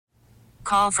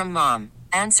call from mom.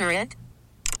 Answer it.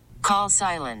 Call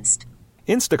silenced.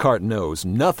 Instacart knows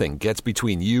nothing gets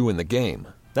between you and the game.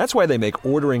 That's why they make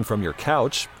ordering from your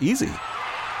couch easy.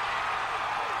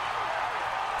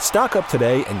 Stock up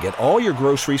today and get all your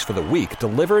groceries for the week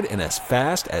delivered in as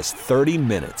fast as 30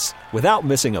 minutes without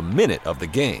missing a minute of the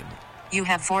game. You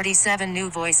have 47 new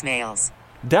voicemails.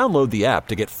 Download the app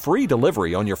to get free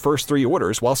delivery on your first 3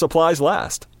 orders while supplies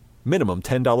last. Minimum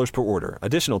 $10 per order.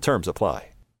 Additional terms apply.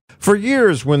 For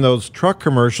years, when those truck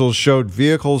commercials showed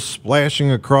vehicles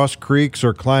splashing across creeks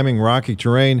or climbing rocky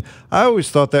terrain, I always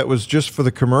thought that was just for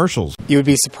the commercials. You would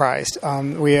be surprised.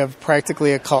 We have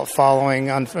practically a cult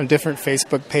following on different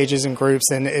Facebook pages and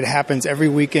groups, and it happens every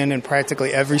weekend in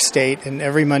practically every state. And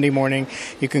every Monday morning,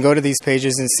 you can go to these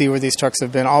pages and see where these trucks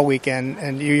have been all weekend.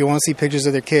 And you won't see pictures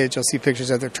of their kids, you'll see pictures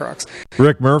of their trucks.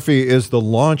 Rick Murphy is the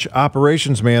launch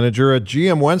operations manager at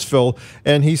GM Wentzville,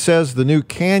 and he says the new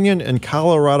Canyon and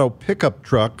Colorado pickup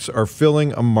trucks are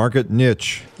filling a market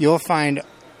niche. You'll find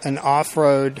an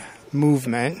off-road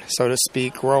movement, so to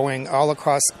speak, growing all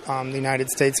across the United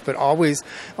States, but always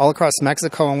all across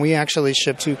Mexico. And we actually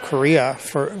ship to Korea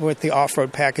with the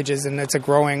off-road packages, and it's a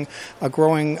growing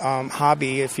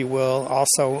hobby, if you will,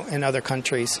 also in other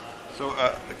countries. So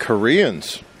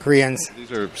Koreans.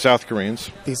 These are South Koreans.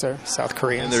 These are South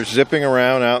Koreans. And they're zipping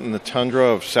around out in the tundra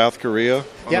of South Korea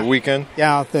on the weekend?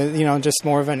 Yeah, just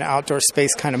more of an outdoor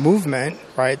space kind of movement,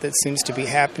 right, that seems to be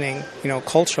happening,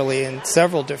 culturally in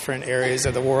several different areas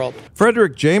of the world.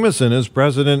 Frederick Jameson is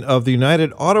president of the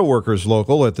United Auto Workers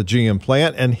Local at the GM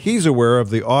plant, and he's aware of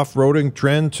the off-roading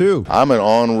trend, too. I'm an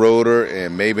on-roader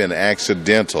and maybe an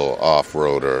accidental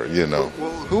off-roader, Well,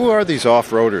 who are these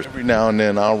off-roaders? Every now and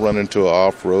then I'll run into an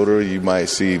off-roader. You might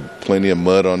see plenty of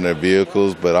mud on their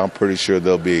vehicles, but I'm pretty sure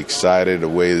they'll be excited the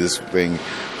way this thing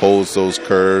holds those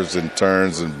curves and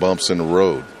turns and bumps in the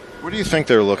road. What do you think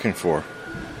they're looking for?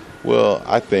 Well,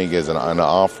 I think as an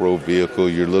off-road vehicle,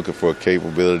 you're looking for a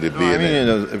capability to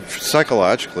be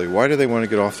psychologically, why do they want to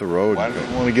get off the road? Why do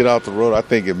they want to get off the road? I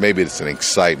think maybe it's an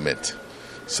excitement.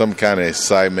 Some kind of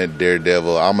excitement,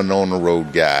 daredevil. I'm an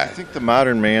on-the-road guy. I think the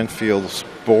modern man feels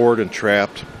bored and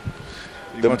trapped.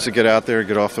 He wants to get out there and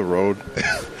get off the road.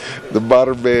 The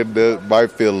modern man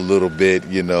might feel a little bit,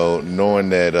 knowing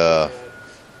that,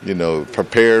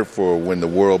 prepared for when the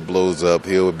world blows up.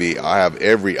 I have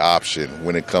every option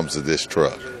when it comes to this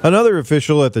truck. Another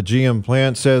official at the GM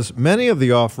plant says many of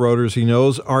the off-roaders he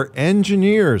knows are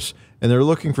engineers, and they're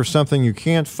looking for something you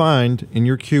can't find in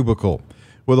your cubicle.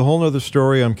 With a whole nother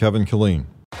story, I'm Kevin Killeen.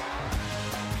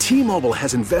 T-Mobile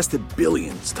has invested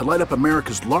billions to light up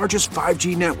America's largest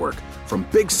 5G network, from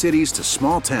big cities to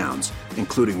small towns,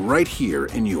 including right here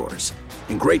in yours.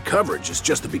 And great coverage is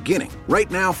just the beginning. Right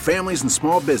now, families and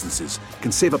small businesses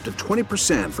can save up to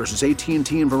 20% versus AT&T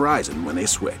and Verizon when they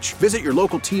switch. Visit your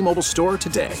local T-Mobile store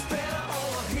today.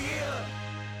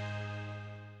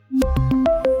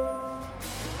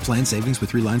 Plan savings with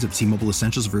 3 lines of T-Mobile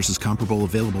Essentials versus comparable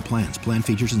available plans. Plan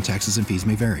features and taxes and fees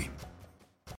may vary.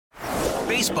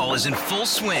 Baseball is in full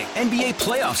swing. NBA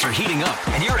playoffs are heating up,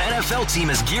 and your NFL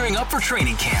team is gearing up for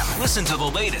training camp. Listen to the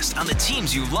latest on the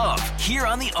teams you love here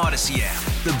on the Odyssey app.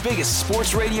 The biggest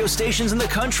sports radio stations in the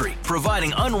country,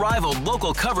 providing unrivaled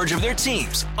local coverage of their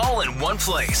teams, all in one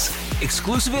place.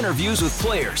 Exclusive interviews with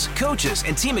players, coaches,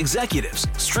 and team executives,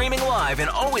 streaming live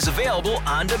and always available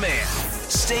on demand.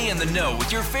 Stay in the know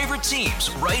with your favorite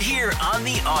teams right here on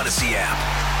the Odyssey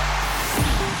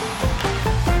app.